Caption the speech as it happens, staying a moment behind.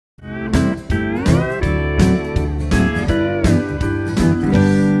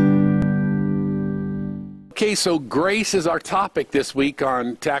Okay, so grace is our topic this week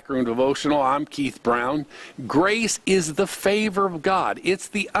on Tackroom Devotional. I'm Keith Brown. Grace is the favor of God. It's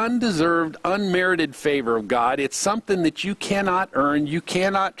the undeserved, unmerited favor of God. It's something that you cannot earn. You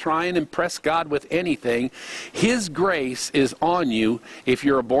cannot try and impress God with anything. His grace is on you if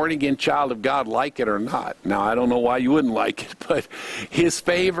you're a born-again child of God, like it or not. Now, I don't know why you wouldn't like it, but His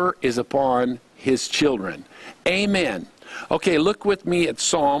favor is upon His children. Amen. Okay, look with me at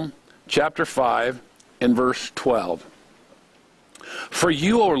Psalm chapter 5. In verse 12. For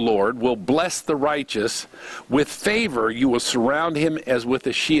you, O Lord, will bless the righteous. With favor you will surround him as with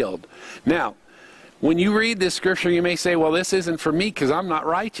a shield. Now, when you read this scripture, you may say, well, this isn't for me because I'm not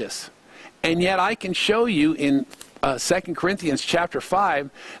righteous. And yet I can show you in 2 Corinthians chapter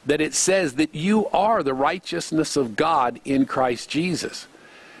 5 that it says that you are the righteousness of God in Christ Jesus.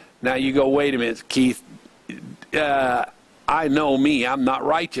 Now you go, wait a minute, Keith. I know me, I'm not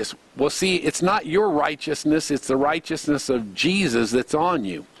righteous. Well, see, it's not your righteousness, it's the righteousness of Jesus that's on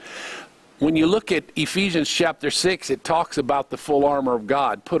you. When you look at Ephesians chapter 6, it talks about the full armor of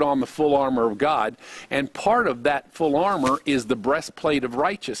God. Put on the full armor of God. And part of that full armor is the breastplate of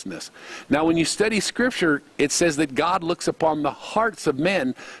righteousness. Now, when you study Scripture, it says that God looks upon the hearts of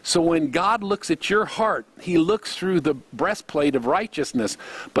men. So when God looks at your heart, He looks through the breastplate of righteousness.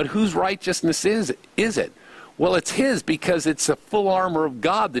 But whose righteousness is it? Well, it's His, because it's the full armor of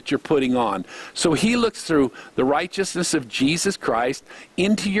God that you're putting on. So He looks through the righteousness of Jesus Christ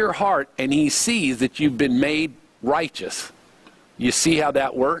into your heart, and He sees that you've been made righteous. You see how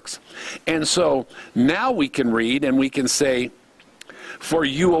that works? And so now we can read and we can say, for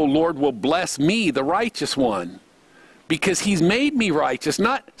you, O Lord, will bless me, the righteous one, because He's made me righteous.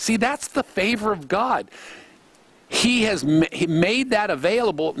 See, that's the favor of God. He has made that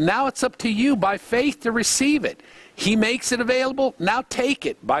available. Now it's up to you by faith to receive it. He makes it available. Now take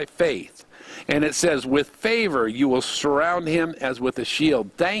it by faith. And it says, with favor you will surround him as with a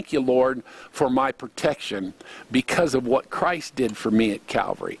shield. Thank you, Lord, for my protection because of what Christ did for me at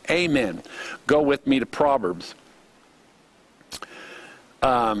Calvary. Amen. Go with me to Proverbs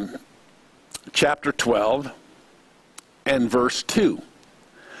chapter 12 and verse 2.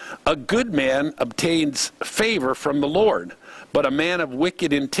 A good man obtains favor from the Lord, but a man of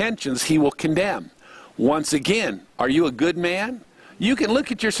wicked intentions He will condemn. Once again, are you a good man? You can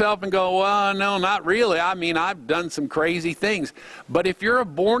look at yourself and go, well, no, not really. I mean, I've done some crazy things. But if you're a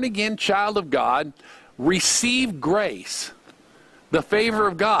born-again child of God, receive grace, the favor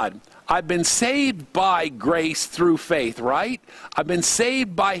of God. I've been saved by grace through faith, right? I've been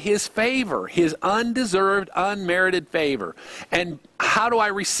saved by His favor, His undeserved, unmerited favor. And how do I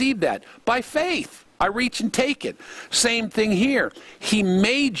receive that? By faith. I reach and take it. Same thing here. He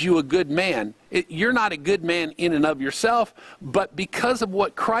made you a good man. You're not a good man in and of yourself, but because of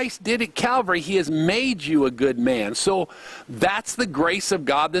what Christ did at Calvary, He has made you a good man. So that's the grace of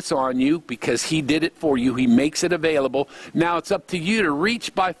God that's on you because He did it for you. He makes it available. Now it's up to you to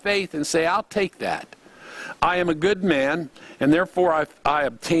reach by faith and say, I'll take that. I am a good man, and therefore I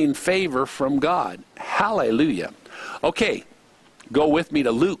obtain favor from God. Hallelujah. Okay, go with me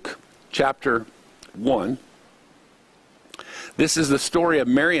to Luke chapter 1. This is the story of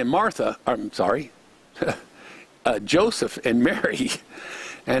Mary and Martha. I'm sorry, Joseph and Mary.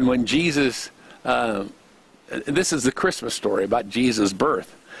 And when Jesus, this is the Christmas story about Jesus'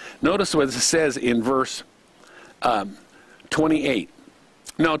 birth. Notice what it says in verse 26.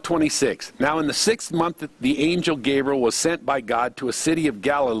 Now in the 6th month, the angel Gabriel was sent by God to a city of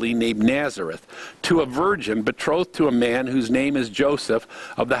Galilee named Nazareth, to a virgin betrothed to a man whose name is Joseph,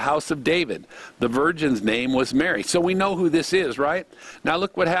 of the house of David. The virgin's name was Mary. So we know who this is, right? Now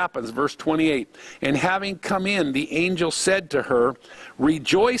look what happens, verse 28. And having come in, the angel said to her,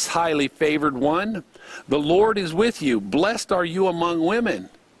 Rejoice, highly favored one, the Lord is with you. Blessed are you among women.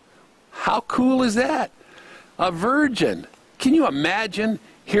 How cool is that? A virgin. Can you imagine?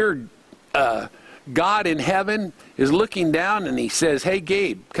 Here, God in heaven is looking down and He says, hey,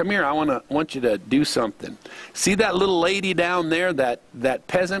 Gabe, come here. I want you to do something. See that little lady down there, that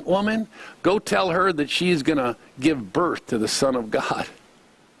peasant woman? Go tell her that she's going to give birth to the Son of God.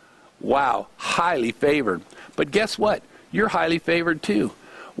 Wow, highly favored. But guess what? You're highly favored too.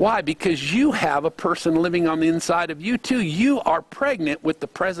 Why? Because you have a person living on the inside of you too. You are pregnant with the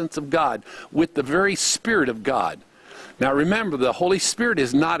presence of God, with the very Spirit of God. Now remember, the Holy Spirit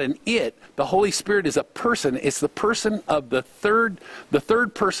is not an it. The Holy Spirit is a person. It's the person of the third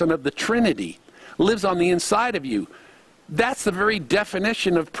person of the Trinity. Lives on the inside of you. That's the very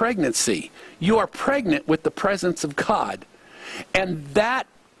definition of pregnancy. You are pregnant with the presence of God. And that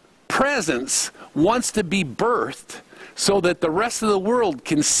presence wants to be birthed so that the rest of the world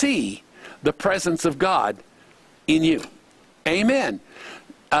can see the presence of God in you. Amen.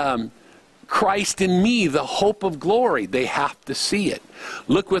 Christ in me, the hope of glory. They have to see it.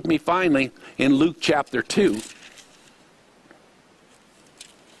 Look with me finally in Luke chapter 2.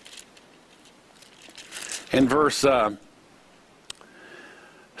 And verse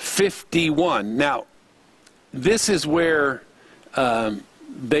 51. Now, this is where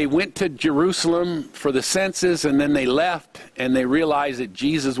they went to Jerusalem for the census, and then they left, and they realized that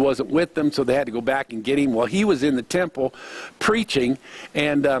Jesus wasn't with them, so they had to go back and get him. Well, he was in the temple preaching,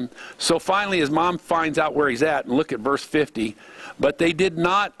 and so finally his mom finds out where he's at, and look at verse 50. But they did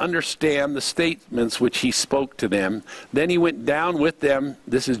not understand the statements which he spoke to them. Then he went down with them,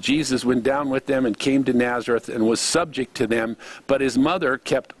 this is Jesus, went down with them and came to Nazareth and was subject to them, but his mother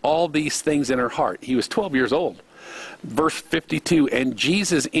kept all these things in her heart. He was 12 years old. Verse 52, and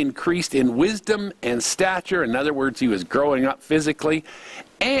Jesus increased in wisdom and stature. In other words, he was growing up physically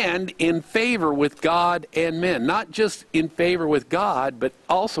and in favor with God and men. Not just in favor with God, but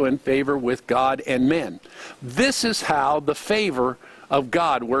also in favor with God and men. This is how the favor of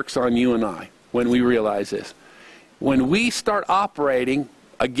God works on you and I when we realize this. When we start operating,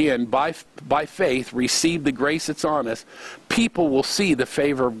 again, by faith, receive the grace that's on us, people will see the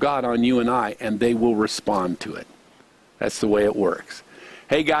favor of God on you and I, and they will respond to it. That's the way it works.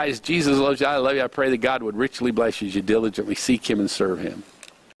 Hey guys, Jesus loves you. I love you. I pray that God would richly bless you as you diligently seek him and serve him.